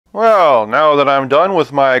Well, now that I'm done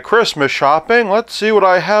with my Christmas shopping, let's see what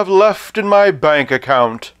I have left in my bank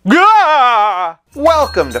account. Gah!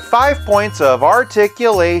 Welcome to 5 points of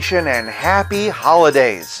articulation and happy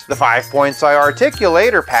holidays. The 5 points I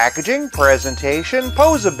articulate are packaging, presentation,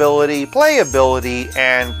 posability, playability,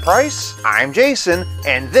 and price. I'm Jason,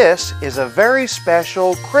 and this is a very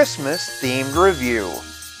special Christmas-themed review.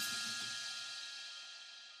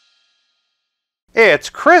 It's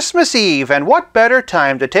Christmas Eve, and what better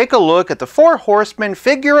time to take a look at the Four Horsemen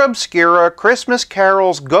Figura Obscura Christmas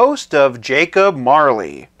Carol's Ghost of Jacob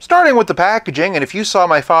Marley. Starting with the packaging, and if you saw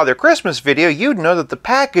my Father Christmas video, you'd know that the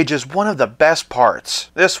package is one of the best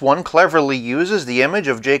parts. This one cleverly uses the image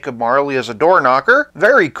of Jacob Marley as a door knocker.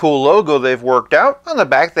 Very cool logo they've worked out. On the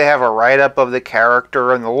back they have a write-up of the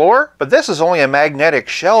character and the lore, but this is only a magnetic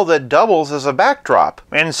shell that doubles as a backdrop.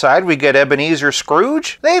 Inside we get Ebenezer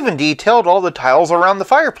Scrooge. They even detailed all the tiles around the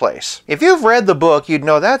fireplace. If you've read the book, you'd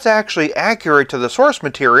know that's actually accurate to the source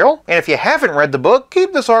material, and if you haven't read the book,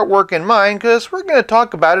 keep this artwork in mind because we're going to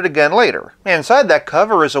talk about it again later. Inside that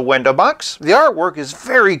cover is a window box. The artwork is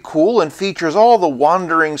very cool and features all the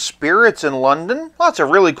wandering spirits in London. Lots of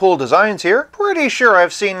really cool designs here. Pretty sure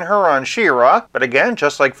I've seen her on She-Ra, but again,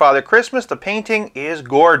 just like Father Christmas, the painting is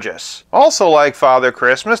gorgeous. Also like Father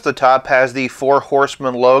Christmas, the top has the Four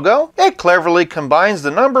Horsemen logo. It cleverly combines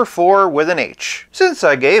the number 4 with an H. Since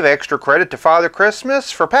I gave extra credit to Father Christmas,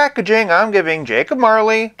 for packaging I'm giving Jacob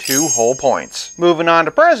Marley 2 whole points. Moving on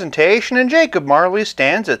to presentation, and Jacob Marley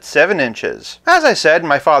stands at 7 inches. As I said in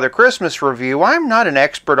my Father Christmas review, I'm not an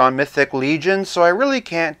expert on Mythic Legion, so I really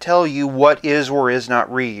can't tell you what is or is not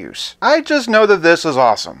reuse. I just know that this is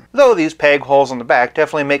awesome. Though these peg holes on the back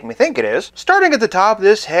definitely make me think it is. Starting at the top,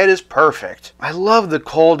 this head is perfect. I love the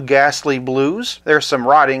cold, ghastly blues. There's some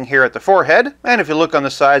rotting here at the forehead, and if you look on the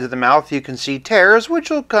sides of the mouth, you can see tears,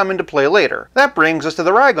 which will come into play later. That brings us to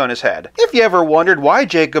the rag on his head. If you ever wondered why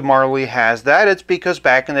Jacob Marley has that, it's because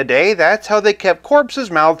back in the day, that's how they kept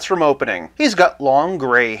corpses' mouths from opening. He's got long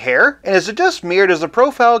gray hair, and is it just me or does the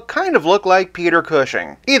profile kind of look like Peter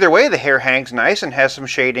Cushing? Either way, the hair hangs nice and has some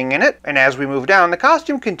shading in it, and as we move down, the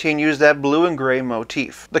costume continues that blue and gray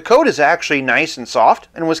motif. The coat is actually nice and soft,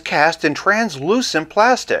 and was cast in translucent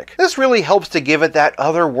plastic. This really helps to give it that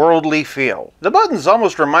otherworldly feel. The buttons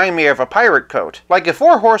almost remind me of a pirate coat. Like if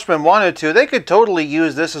Four Horsemen wanted to, they could totally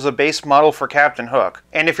use this as a base model for Captain Hook.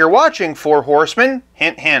 And if you're watching Four Horsemen,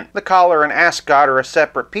 hint hint, the collar and ascot are a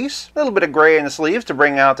separate piece, a little bit of gray in the sleeves to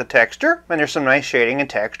bring out the texture, and there's some nice shading and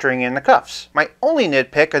texturing in the cuffs. My only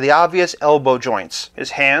nitpick are the obvious elbow joints.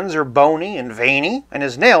 His hands are bony and veiny, and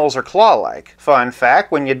his nails are claw-like. Fun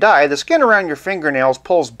fact, when you die, the skin around your fingernails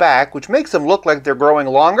pulls back, which makes them look like they're growing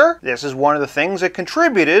longer. This is one of the things that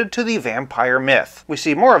contributed to the vampire myth. We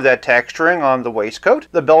see more of that texturing on the waistcoat.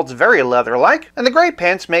 The belt's very leather-like, and the gray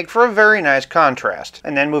pants make for a very nice contrast.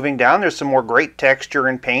 And then moving down, there's some more great texture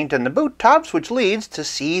and paint in the boot tops, which leads to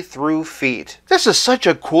see-through feet. This is such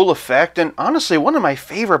a cool effect, and honestly one of my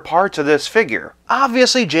favorite parts of this figure.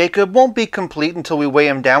 Obviously Jacob won't be complete until we weigh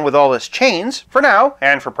him down with all his chains. For now,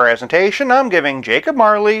 and for presentation, I'm giving Jacob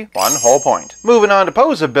Marley 1 whole point. Moving on to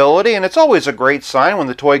posability, and it's always a great sign when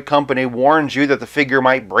the toy company warns you that the figure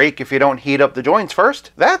might break if you don't heat up the joints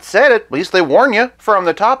first. That said, at least they warn you. From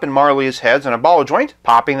the top in Marley's head's in a ball joint.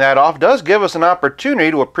 Popping that off does give us an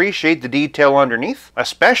opportunity to appreciate the detail underneath,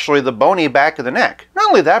 especially the bony back of the neck. Not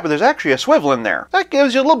only that, but there's actually a swivel in there. That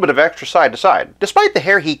gives you a little bit of extra side to side. Despite the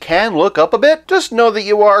hair, he can look up a bit. Just know that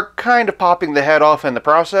you are kind of popping the head off in the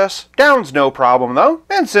process. Down's no problem though,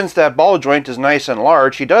 and since that ball joint is nice and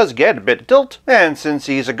large, he does get a bit of tilt, and since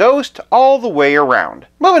he's a ghost, all the way around.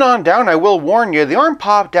 Moving on down, I will warn you, the arm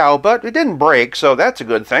popped out, but it didn't break, so that's a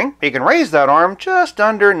good thing. He can raise that arm just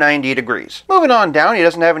under 90 degrees. Moving on down, he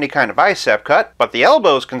doesn't have any kind of bicep cut, but the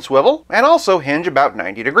elbows can swivel, and also hinge about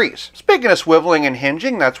 90 degrees. Speaking of swiveling and hinging,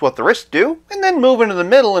 that's what the wrists do. And then moving to the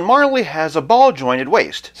middle, and Marley has a ball jointed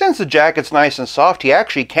waist. Since the jacket's nice and soft, he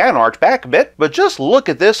actually can arch back a bit, but just look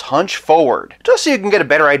at this hunch forward. Just so you can get a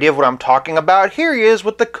better idea of what I'm talking about, here he is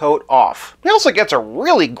with the coat off. He also gets a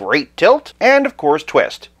really great tilt, and of course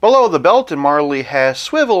twist. Below the belt, and Marley has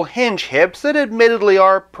swivel hinge hips that admittedly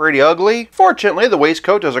are pretty ugly. Fortunately, the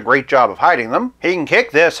waistcoat does a great job of hiding them. He can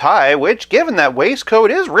kick this high, which given that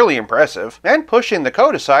waistcoat is really impressive. And pushing the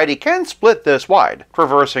coat aside, he can split this wide.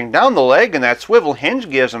 Reversing down the leg, and that swivel hinge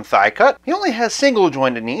gives him thigh cut. He only has single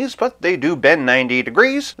jointed knees, but they do bend spin 90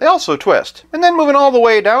 degrees, they also twist. And then moving all the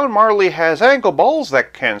way down, Marley has ankle balls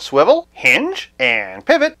that can swivel, hinge, and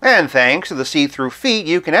pivot. And thanks to the see-through feet,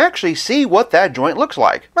 you can actually see what that joint looks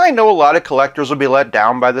like. I know a lot of collectors will be let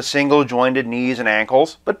down by the single-jointed knees and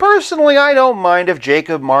ankles, but personally I don't mind if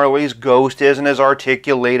Jacob Marley's ghost isn't as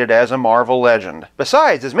articulated as a Marvel legend.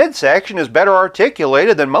 Besides, his midsection is better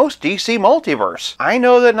articulated than most DC multiverse. I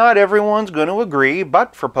know that not everyone's going to agree,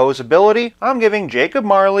 but for posability, I'm giving Jacob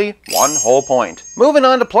Marley 1 whole point. Moving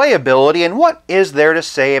on to playability, and what is there to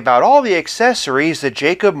say about all the accessories that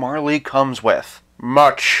Jacob Marley comes with?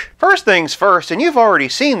 Much. First things first, and you've already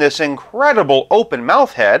seen this incredible open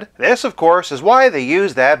mouth head. This, of course, is why they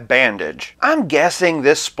use that bandage. I'm guessing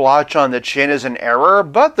this splotch on the chin is an error,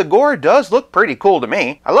 but the gore does look pretty cool to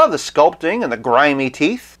me. I love the sculpting and the grimy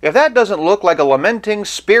teeth. If that doesn't look like a lamenting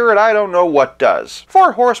spirit, I don't know what does.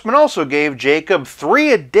 Four Horsemen also gave Jacob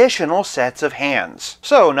 3 additional sets of hands.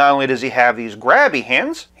 So not only does he have these grabby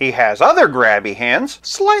hands, he has other grabby hands,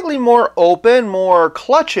 slightly more open, more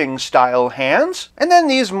clutching style hands, and then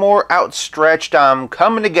these more outstretched, I'm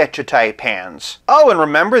coming to get you type hands. Oh, and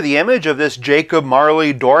remember the image of this Jacob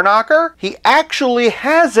Marley door knocker? He actually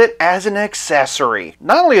has it as an accessory.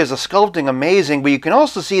 Not only is the sculpting amazing, but you can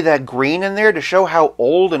also see that green in there to show how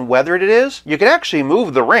old and weathered it is. You can actually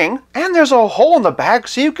move the ring, and there's a hole in the back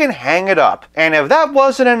so you can hang it up. And if that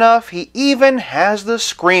wasn't enough, he even has the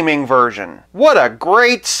screaming version. What a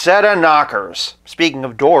great set of knockers! Speaking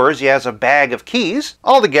of doors, he has a bag of keys.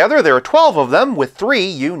 Altogether, there are 12 of them, with 3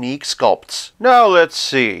 unique sculpts. Now let's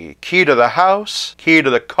see. Key to the house, key to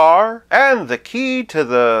the car, and the key to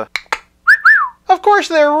the... Of course,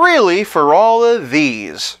 they're really for all of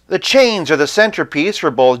these. The chains are the centerpiece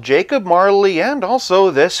for both Jacob Marley and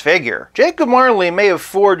also this figure. Jacob Marley may have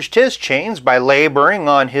forged his chains by laboring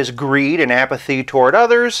on his greed and apathy toward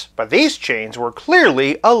others, but these chains were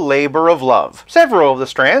clearly a labor of love. Several of the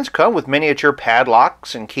strands come with miniature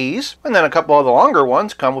padlocks and keys, and then a couple of the longer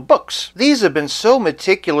ones come with books. These have been so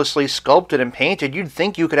meticulously sculpted and painted you'd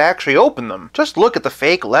think you could actually open them. Just look at the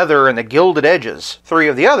fake leather and the gilded edges. 3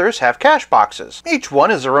 of the others have cash boxes. Each one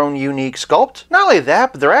is their own unique sculpt. Not only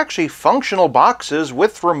that, but they're actually functional boxes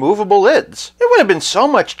with removable lids. It would have been so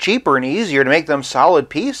much cheaper and easier to make them solid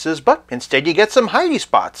pieces, but instead you get some hidey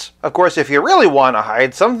spots. Of course, if you really want to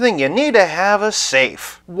hide something, you need to have a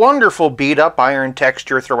safe. Wonderful beat-up iron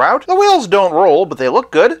texture throughout. The wheels don't roll, but they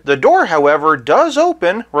look good. The door, however, does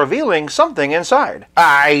open, revealing something inside.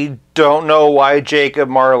 I don't know why Jacob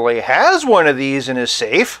Marley has one of these in his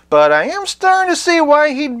safe, but I am starting to see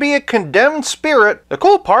why he'd be a condemned spirit. The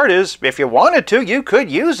cool part is, if you wanted to, you could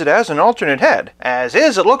use it as an alternate head. As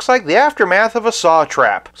is, it looks like the aftermath of a saw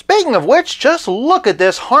trap. Speaking of which, just look at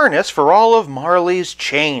this harness for all of Marley's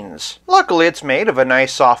chains. Luckily, it's made of a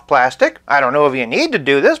nice soft plastic. I don't know if you need to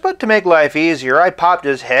do this, but to make life easier, I popped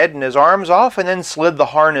his head and his arms off and then slid the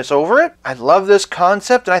harness over it. I love this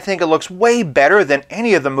concept, and I think it looks way better than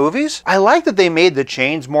any of the movies. I like that they made the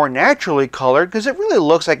chains more naturally colored because it really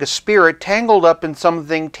looks like a spirit tangled up in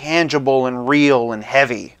something tangible and real and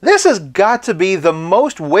heavy. This has got to be the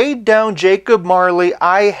most weighed down Jacob Marley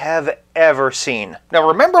I have ever seen. Now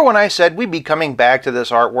remember when I said we'd be coming back to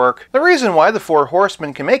this artwork? The reason why the Four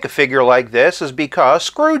Horsemen can make a figure like this is because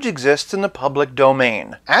Scrooge exists in the public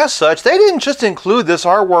domain. As such, they didn't just include this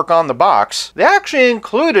artwork on the box, they actually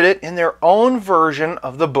included it in their own version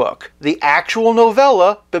of the book. The actual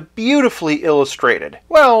novella, but beautifully illustrated.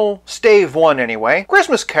 Well, stave 1 anyway.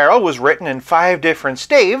 Christmas Carol was written in 5 different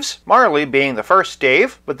staves, Marley being the first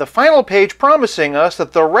stave, with the final page promising us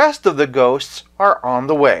that the rest of the ghosts are on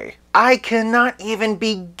the way. I cannot even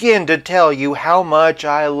begin to tell you how much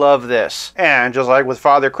I love this. And just like with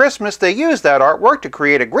Father Christmas, they used that artwork to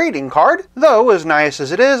create a greeting card, though as nice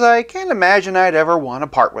as it is, I can't imagine I'd ever want to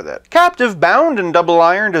part with it. Captive bound and double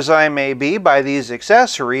ironed as I may be by these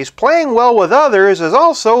accessories, playing well with others is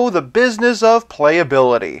also the business of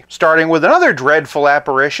playability. Starting with another dreadful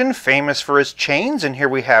apparition famous for his chains, and here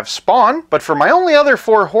we have Spawn, but for my only other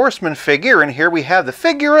Four Horsemen figure, and here we have the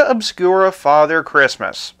Figura Obscura Father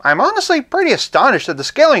Christmas. I'm honestly pretty astonished at the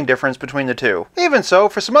scaling difference between the two. Even so,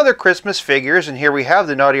 for some other Christmas figures, and here we have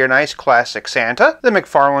the Naughty or Nice Classic Santa, the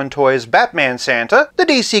McFarlane Toys Batman Santa, the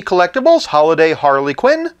DC Collectibles Holiday Harley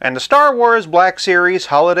Quinn, and the Star Wars Black Series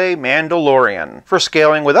Holiday Mandalorian. For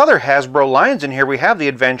scaling with other Hasbro lines, and here we have the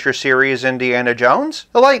Adventure Series Indiana Jones,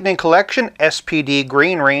 the Lightning Collection SPD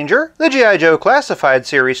Green Ranger, the G.I. Joe Classified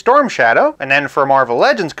Series Storm Shadow, and then for Marvel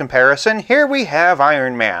Legends comparison, here we have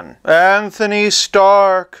Iron Man. Anthony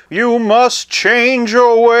Stark. You must change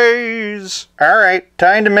your ways. Alright,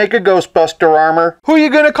 time to make a Ghostbuster armor. Who you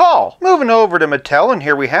gonna call? Moving over to Mattel, and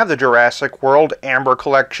here we have the Jurassic World Amber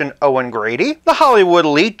Collection Owen Grady, the Hollywood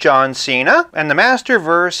Elite John Cena, and the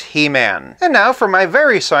Masterverse He-Man. And now for my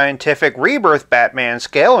very scientific Rebirth Batman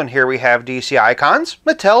scale, and here we have DC Icons,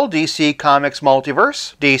 Mattel DC Comics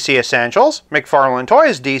Multiverse, DC Essentials, McFarlane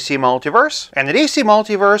Toys DC Multiverse, and the DC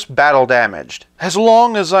Multiverse Battle Damaged. As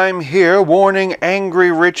long as I'm here warning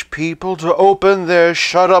angry rich people to open their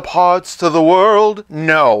shut-up hearts to the world,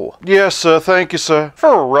 no. Yes, sir. Thank you, sir.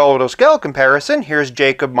 For a relative scale comparison, here's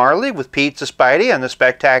Jacob Marley with Pizza Spidey and the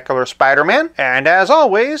Spectacular Spider-Man. And as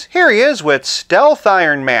always, here he is with Stealth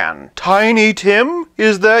Iron Man. Tiny Tim?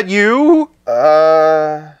 Is that you?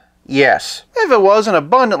 Yes. If it wasn't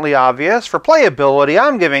abundantly obvious, for playability,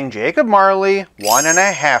 I'm giving Jacob Marley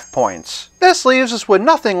 1.5 points. This leaves us with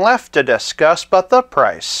nothing left to discuss but the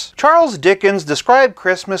price. Charles Dickens described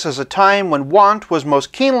Christmas as a time when want was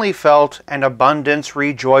most keenly felt and abundance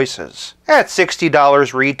rejoices. At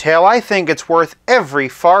 $60 retail, I think it's worth every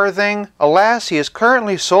farthing. Alas, he is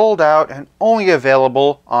currently sold out and only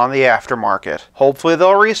available on the aftermarket. Hopefully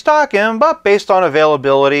they'll restock him, but based on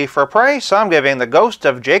availability for price, I'm giving the Ghost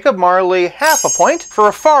of Jacob Marley half a point for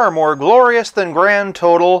a far more glorious than grand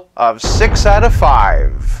total of 6 out of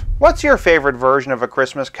 5. What's your favorite version of A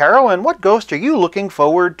Christmas Carol, and what ghost are you looking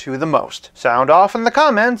forward to the most? Sound off in the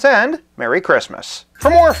comments, and Merry Christmas.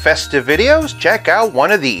 For more festive videos, check out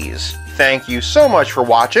one of these. Thank you so much for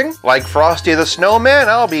watching. Like Frosty the Snowman,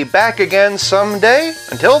 I'll be back again someday.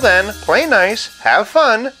 Until then, play nice, have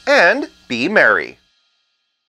fun, and be merry.